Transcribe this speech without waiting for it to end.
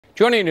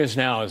Joining us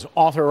now is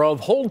author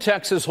of Hold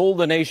Texas, Hold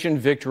the Nation,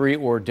 Victory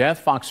or Death,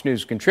 Fox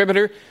News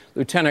contributor,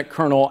 Lieutenant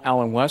Colonel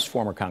Alan West,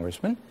 former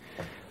congressman.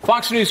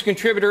 Fox News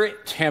contributor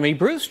Tammy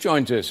Bruce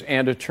joins us,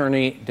 and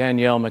attorney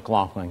Danielle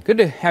McLaughlin. Good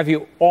to have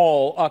you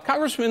all.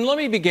 Congressman, let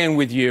me begin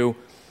with you.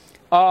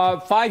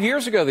 5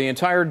 years ago, the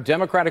entire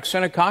Democratic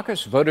Senate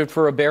caucus voted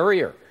for a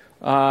barrier.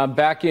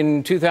 Back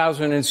in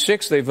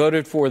 2006, they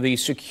voted for the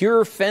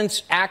Secure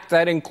Fence Act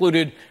that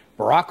included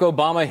Barack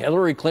Obama,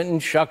 Hillary Clinton,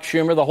 Chuck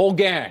Schumer, the whole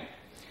gang.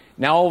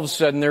 Now, all of a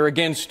sudden, they're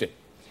against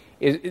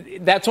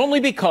it. That's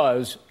only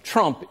because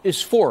Trump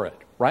is for it,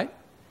 right?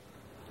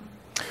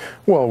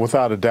 Well,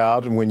 without a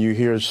doubt, and when you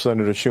hear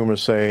Senator Schumer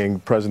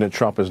saying President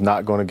Trump is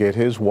not going to get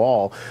his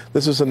wall,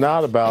 this is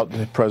not about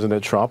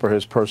President Trump or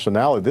his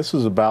personality. This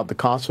is about the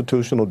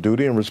constitutional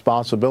duty and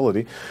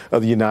responsibility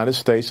of the United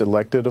States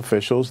elected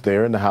officials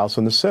there in the House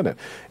and the Senate.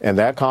 And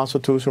that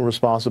constitutional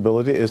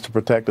responsibility is to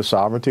protect the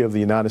sovereignty of the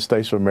United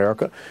States of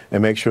America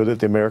and make sure that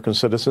the American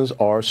citizens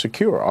are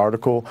secure.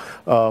 Article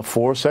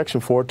 4,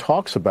 Section 4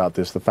 talks about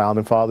this. The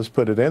Founding Fathers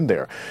put it in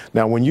there.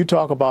 Now, when you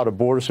talk about a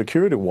border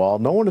security wall,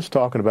 no one is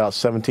talking about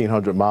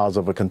 1,700 miles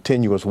of a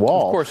continuous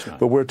wall. Of course not.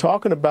 But we're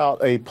talking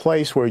about a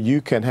place where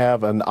you can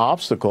have an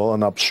obstacle,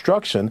 an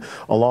obstruction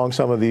along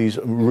some of these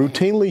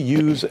routinely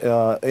used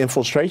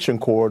infiltration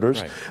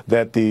corridors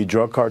that the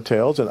drug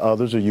cartels and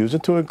others are using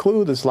to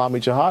include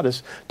Islamic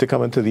jihadists to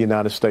come into the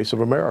United States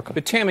of America.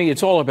 But Tammy,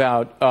 it's all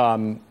about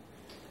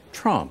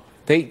Trump.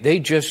 They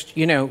just,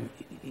 you know,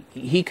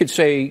 he could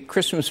say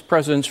Christmas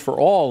presents for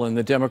all and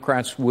the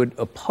Democrats would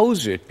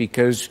oppose it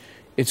because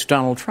it's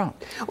Donald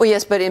Trump. Well,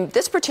 yes, but in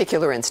this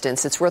particular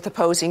instance, it's worth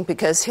opposing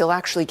because he'll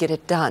actually get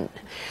it done.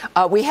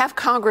 We have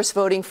Congress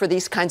voting for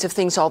these kinds of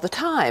things all the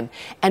time,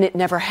 and it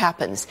never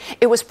happens.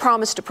 It was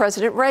promised to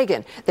President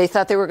Reagan. They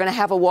thought they were going to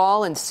have a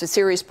wall and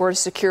serious border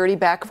security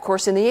back, of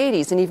course, in the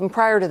 80s and even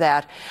prior to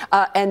that.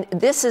 And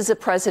this is a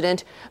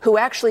president who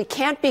actually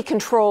can't be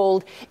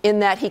controlled in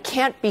that he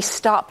can't be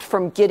stopped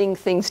from getting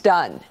things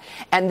done.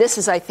 And this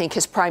is, I think,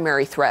 his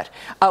primary threat.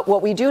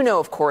 What we do know,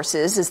 of course,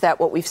 is that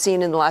what we've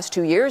seen in the last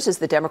 2 years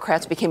is the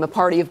Democrats became a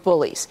party of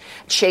bullies,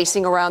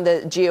 chasing around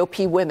the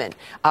GOP women,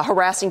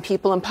 harassing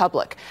people in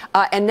public.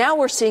 And now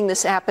we're seeing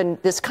this happen,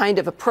 this kind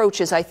of approach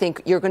is, I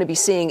think, you're going to be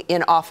seeing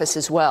in office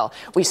as well.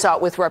 We saw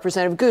it with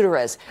Representative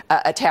Gutierrez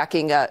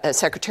attacking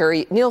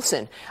Secretary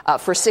Nielsen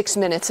for 6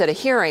 minutes at a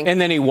hearing. And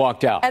then he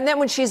walked out. And then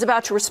when she's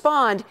about to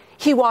respond,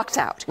 he walks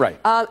out. Right.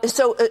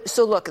 So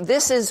look,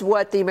 this is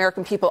what the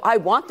American people, I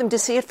want them to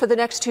see it for the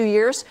next 2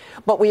 years,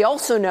 but we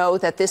also know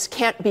that this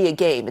can't be a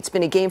game. It's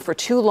been a game for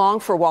too long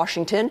for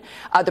Washington.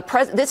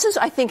 This is,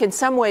 I think, in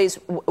some ways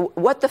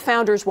what the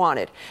founders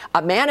wanted,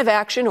 a man of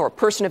action or a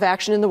person of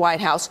action in the White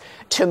House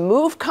to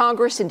move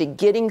Congress into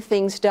getting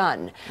things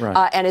done.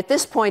 Right. And at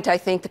this point, I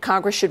think the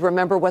Congress should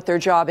remember what their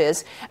job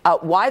is,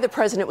 why the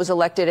president was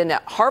elected, and a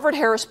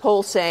Harvard-Harris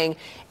poll saying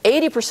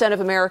 80%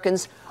 of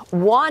Americans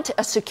want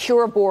a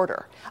secure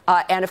border.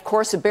 And, of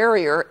course, a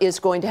barrier is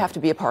going to have to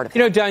be a part of it.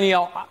 You know,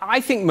 Danielle,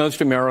 I think most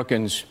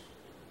Americans,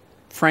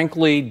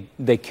 frankly,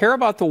 they care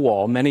about the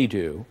wall. Many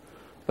do.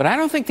 But I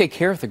don't think they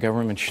care if the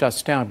government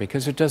shuts down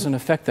because it doesn't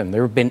affect them.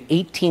 There have been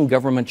 18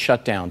 government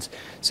shutdowns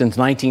since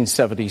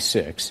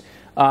 1976.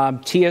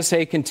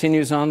 TSA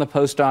continues on, the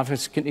post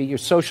office, your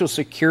Social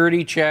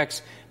Security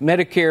checks,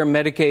 Medicare,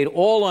 Medicaid,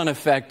 all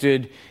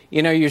unaffected.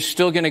 You know, you're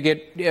still going to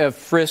get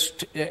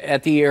frisked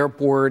at the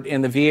airport,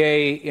 and the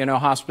VA,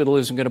 hospital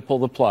isn't going to pull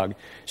the plug.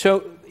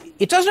 So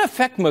it doesn't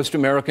affect most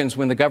Americans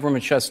when the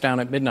government shuts down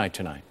at midnight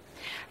tonight.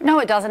 No,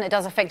 it doesn't. It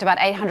does affect about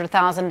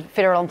 800,000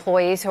 federal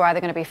employees who are either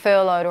going to be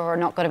furloughed or are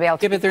not going to be able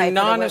to but they're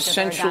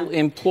non-essential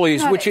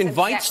employees, which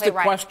invites the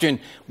question,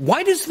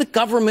 why does the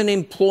government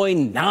employ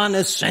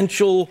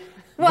non-essential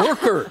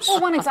workers?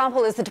 Well, one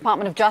example is the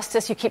Department of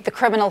Justice. You keep the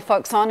criminal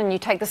folks on and you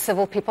take the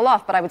civil people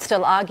off. But I would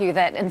still argue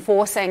that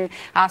enforcing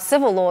our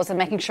civil laws and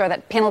making sure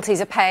that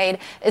penalties are paid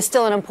is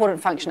still an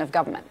important function of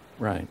government.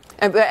 Right.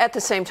 But at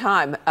the same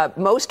time,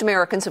 most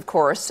Americans, of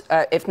course,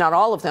 if not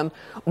all of them,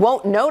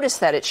 won't notice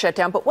that it's shut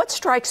down. But what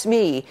strikes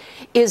me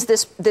is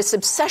this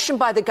obsession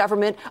by the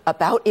government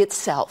about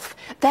itself.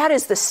 That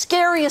is the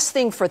scariest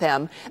thing for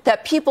them,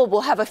 that people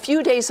will have a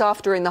few days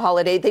off during the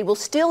holiday. They will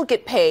still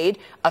get paid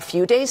a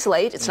few days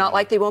late. It's not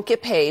like they won't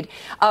get paid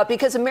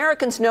because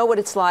Americans know what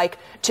it's like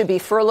to be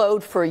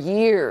furloughed for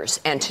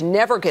years and to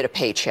never get a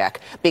paycheck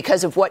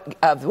because of what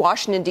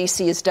Washington,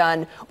 D.C. has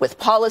done with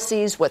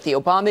policies, what the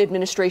Obama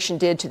administration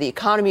did to the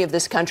economy of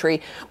this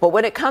country. But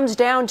when it comes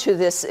down to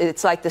this,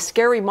 it's like the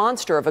scary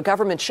monster of a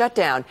government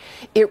shutdown.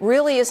 It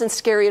really isn't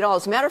scary at all.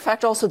 As a matter of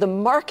fact, also the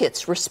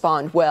markets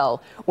respond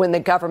well when the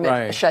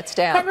government shuts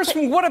down.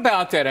 Congressman, what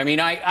about that? I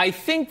mean, I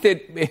think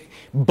that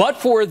but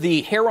for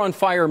the hair on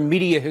fire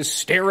media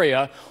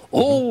hysteria,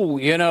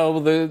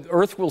 the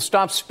earth will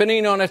stop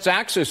spinning on its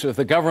axis if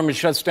the government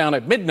shuts down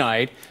at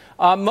midnight,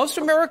 most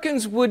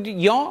Americans would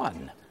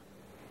yawn.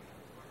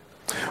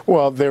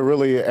 Well, there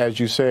really, as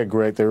you said,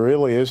 Greg, there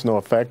really is no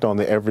effect on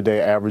the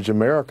everyday average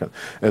American.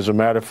 As a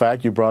matter of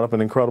fact, you brought up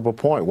an incredible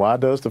point. Why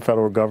does the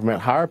federal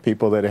government hire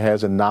people that it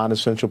has in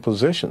non-essential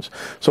positions?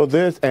 So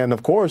this, and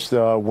of course,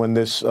 when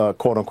this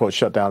quote-unquote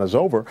shutdown is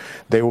over,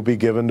 they will be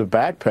given the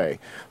back pay.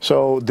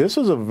 So this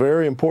is a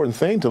very important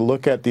thing to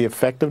look at the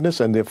effectiveness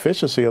and the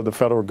efficiency of the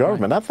federal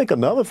government. Right. I think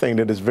another thing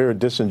that is very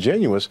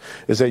disingenuous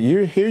is that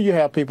here you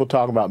have people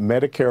talking about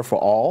Medicare for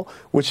all,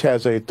 which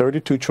has a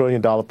 $32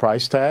 trillion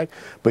price tag,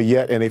 but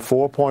yet in a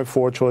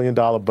 $4.4 trillion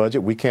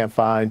budget, we can't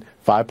find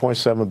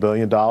 $5.7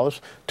 billion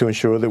to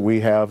ensure that we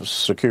have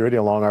security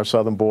along our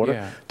southern border.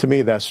 Yeah. To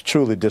me, that's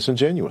truly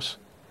disingenuous.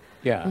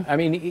 Yeah, I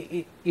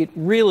mean, it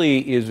really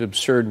is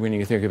absurd when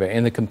you think about it.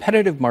 In the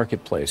competitive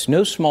marketplace,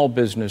 no small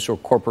business or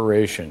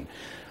corporation,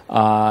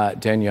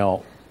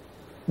 Danielle,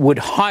 would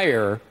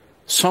hire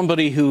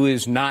somebody who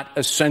is not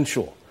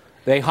essential.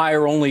 They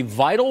hire only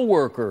vital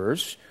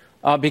workers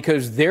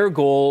because their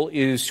goal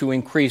is to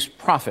increase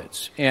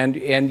profits. And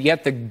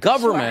yet the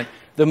government,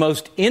 the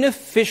most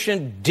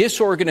inefficient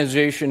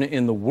disorganization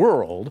in the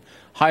world,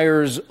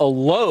 hires a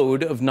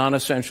load of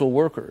non-essential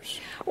workers.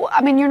 Well,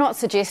 I mean, you're not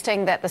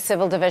suggesting that the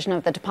civil division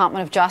of the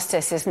Department of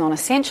Justice is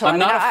non-essential. I'm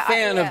not a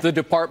fan of the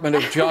Department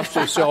of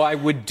Justice, so I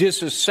would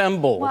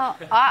disassemble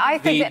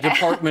the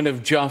Department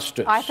of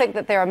Justice. I think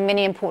that there are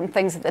many important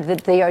things that the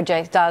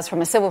DOJ does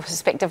from a civil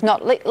perspective,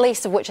 not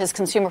least of which is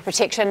consumer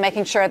protection,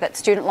 making sure that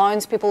student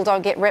loans people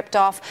don't get ripped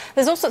off.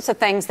 There's all sorts of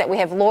things that we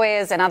have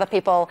lawyers and other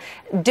people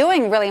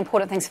doing really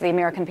important things for the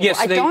American people. Yes,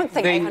 I don't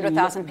think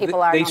 800,000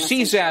 people are non-essential. They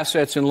seize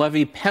assets and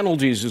levy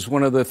penalties is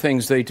one of the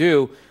things they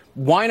do.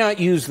 Why not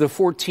use the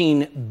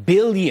 $14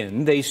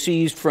 billion they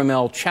seized from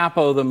El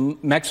Chapo, the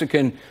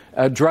Mexican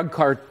drug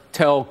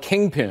cartel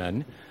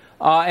kingpin,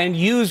 and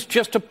use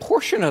just a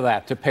portion of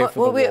that to pay for the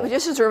wall? Well,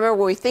 just to remember,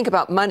 when we think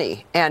about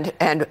money and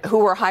who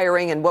we're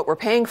hiring and what we're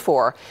paying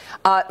for,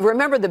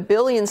 remember the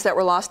billions that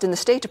were lost in the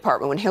State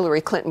Department when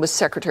Hillary Clinton was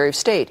Secretary of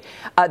State.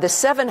 The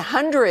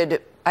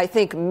 700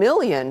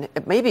 million,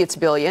 maybe it's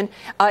billion,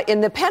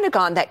 in the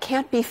Pentagon that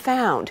can't be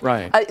found.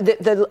 Right.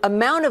 The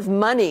amount of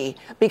money,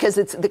 because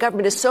the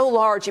government is so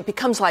large, it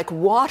becomes like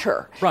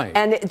water. Right.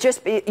 And it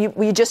just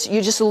you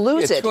just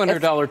lose it.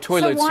 $200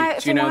 toilet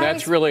seats.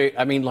 That's really,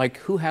 I mean, like,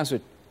 who has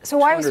it? So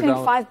why are we spending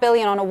 $5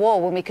 billion on a wall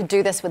when we could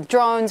do this with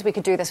drones, we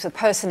could do this with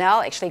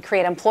personnel, actually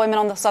create employment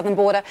on the southern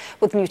border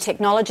with new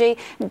technology?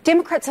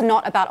 Democrats are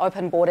not about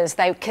open borders.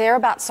 They care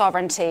about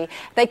sovereignty.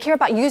 They care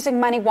about using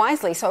money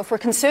wisely. So if we're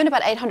concerned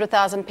about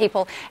 800,000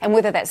 people and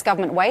whether that's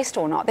government waste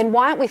or not, then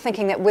why aren't we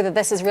thinking that whether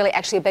this is really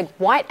actually a big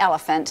white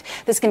elephant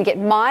that's going to get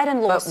mired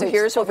in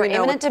lawsuits over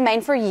eminent domain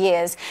for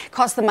years,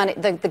 cost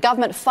the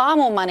government far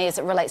more money as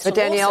it relates to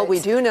lawsuits. But Danielle, we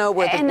do know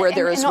where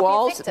there is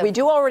walls. We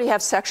do already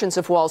have sections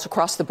of walls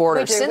across the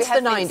border. Since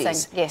the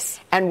 90s. Yes.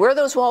 And where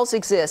those walls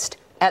exist,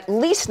 at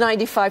least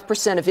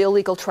 95% of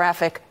illegal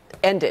traffic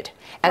ended.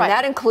 And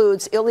that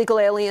includes illegal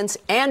aliens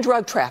and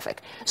drug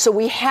traffic. So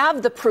we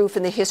have the proof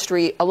in the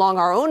history along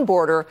our own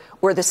border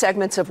where the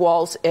segments of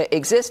walls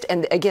exist,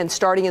 and again,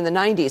 starting in the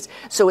 90s.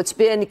 So it's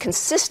been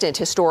consistent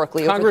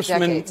historically over the decades.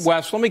 Congressman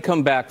West, let me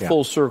come back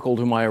full circle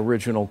to my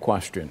original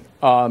question.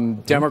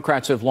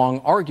 Democrats have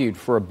long argued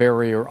for a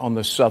barrier on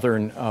the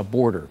southern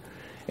border.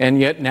 And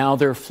yet now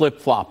they're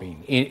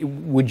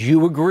flip-flopping. Would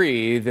you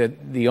agree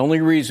that the only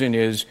reason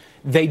is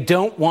they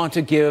don't want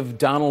to give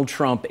Donald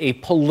Trump a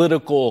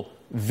political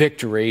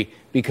victory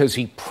because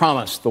he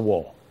promised the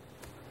wall?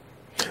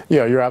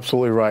 Yeah, you're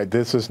absolutely right.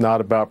 This is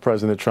not about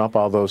President Trump,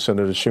 although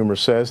Senator Schumer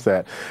says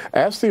that.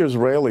 Ask the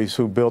Israelis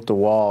who built the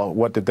wall,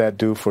 what did that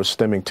do for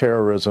stemming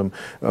terrorism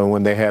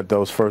when they had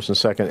those first and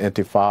second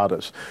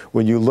intifadas?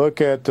 When you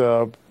look at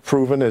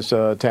proven, as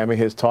Tammy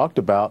has talked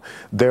about,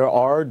 there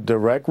are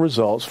direct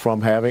results from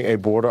having a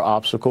border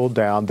obstacle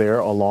down there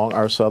along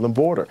our southern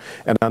border.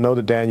 And I know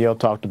that Danielle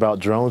talked about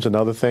drones and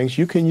other things.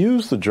 You can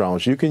use the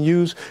drones. You can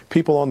use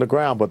people on the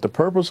ground. But the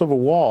purpose of a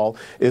wall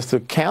is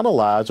to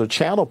canalize or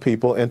channel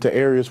people into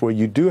areas where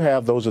you do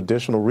have those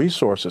additional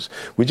resources.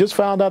 We just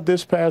found out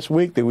this past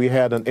week that we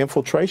had an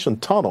infiltration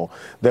tunnel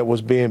that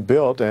was being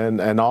built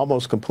and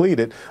almost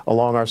completed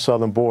along our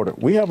southern border.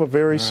 We have a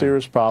very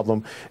serious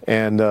problem,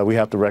 and we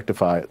have to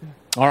rectify it.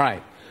 All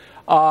right.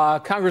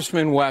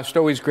 Congressman West,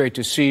 always great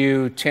to see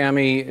you.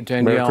 Tammy,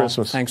 Danielle, Merry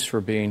Christmas. Thanks for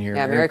being here.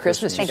 Yeah, Merry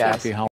Christmas, you guys. Happy holidays.